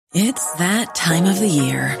It's that time of the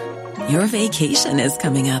year. Your vacation is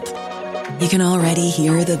coming up. You can already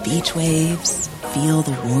hear the beach waves, feel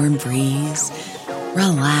the warm breeze,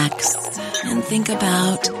 relax, and think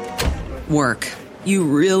about work. You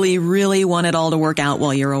really, really want it all to work out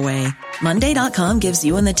while you're away. Monday.com gives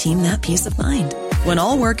you and the team that peace of mind. When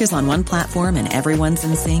all work is on one platform and everyone's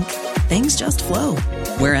in sync, things just flow.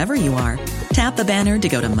 Wherever you are, tap the banner to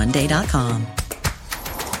go to Monday.com.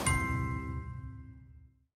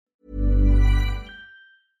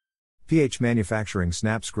 PH Manufacturing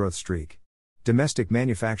snaps growth streak. Domestic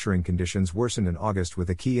manufacturing conditions worsened in August with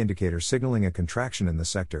a key indicator signaling a contraction in the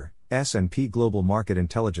sector, S&P Global Market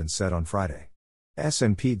Intelligence said on Friday.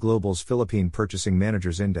 S&P Global's Philippine Purchasing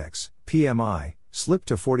Managers Index, PMI, slipped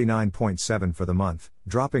to 49.7 for the month,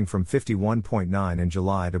 dropping from 51.9 in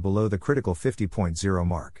July to below the critical 50.0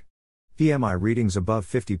 mark. PMI readings above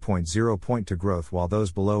 50.0 point to growth while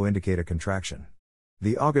those below indicate a contraction.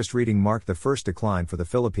 The August reading marked the first decline for the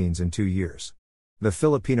Philippines in 2 years. The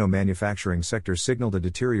Filipino manufacturing sector signaled a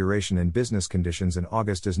deterioration in business conditions in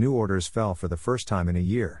August as new orders fell for the first time in a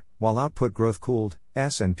year, while output growth cooled,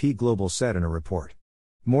 S&P Global said in a report.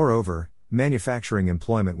 Moreover, manufacturing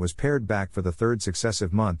employment was pared back for the third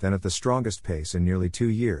successive month and at the strongest pace in nearly 2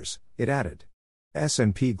 years, it added.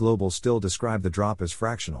 S&P Global still described the drop as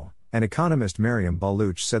fractional, and economist Mariam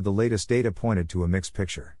Baluch said the latest data pointed to a mixed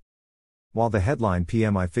picture. While the headline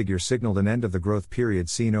PMI figure signaled an end of the growth period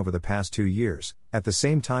seen over the past 2 years, at the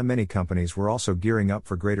same time many companies were also gearing up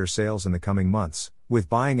for greater sales in the coming months, with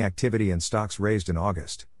buying activity and stocks raised in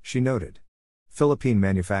August, she noted. Philippine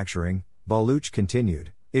manufacturing, Baluch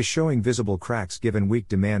continued, is showing visible cracks given weak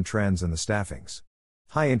demand trends and the staffings.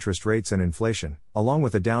 High interest rates and inflation, along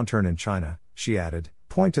with a downturn in China, she added,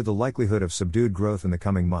 point to the likelihood of subdued growth in the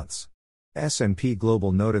coming months. S&P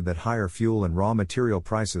Global noted that higher fuel and raw material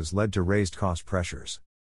prices led to raised cost pressures.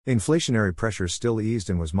 Inflationary pressures still eased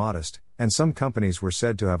and was modest, and some companies were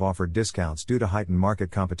said to have offered discounts due to heightened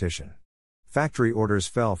market competition. Factory orders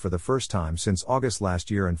fell for the first time since August last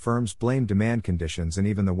year and firms blamed demand conditions and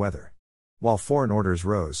even the weather. While foreign orders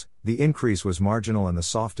rose, the increase was marginal and the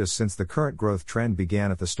softest since the current growth trend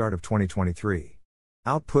began at the start of 2023.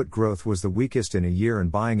 Output growth was the weakest in a year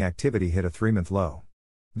and buying activity hit a 3-month low.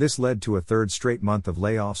 This led to a third straight month of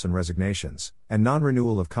layoffs and resignations, and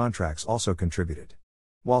non-renewal of contracts also contributed.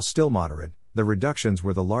 While still moderate, the reductions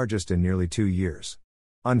were the largest in nearly 2 years.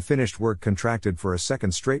 Unfinished work contracted for a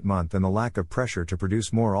second straight month and the lack of pressure to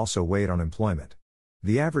produce more also weighed on employment.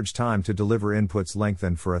 The average time to deliver inputs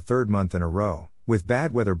lengthened for a third month in a row, with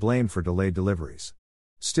bad weather blamed for delayed deliveries.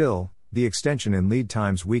 Still, the extension in lead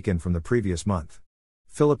times weakened from the previous month.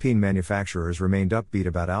 Philippine manufacturers remained upbeat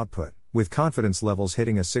about output, with confidence levels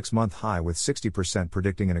hitting a 6-month high with 60%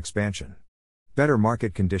 predicting an expansion. Better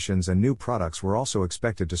market conditions and new products were also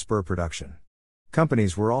expected to spur production.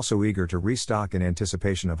 Companies were also eager to restock in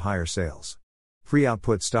anticipation of higher sales.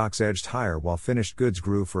 Pre-output stocks edged higher while finished goods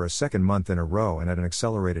grew for a second month in a row and at an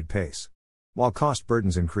accelerated pace. While cost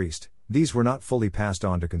burdens increased, these were not fully passed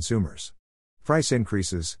on to consumers. Price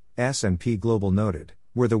increases, S&P Global noted,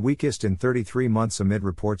 were the weakest in 33 months amid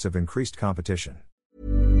reports of increased competition.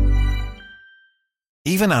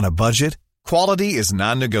 Even on a budget, quality is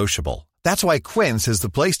non-negotiable. That's why Quince is the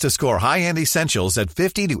place to score high-end essentials at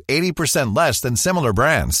 50 to 80% less than similar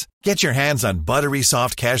brands. Get your hands on buttery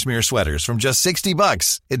soft cashmere sweaters from just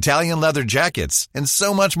 $60, Italian leather jackets, and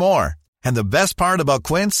so much more. And the best part about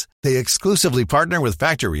Quince, they exclusively partner with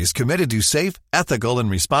factories committed to safe, ethical, and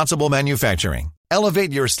responsible manufacturing.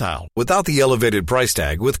 Elevate your style without the elevated price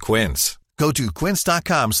tag with Quince. Go to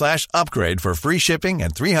quince.com/upgrade for free shipping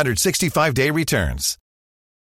and 365-day returns.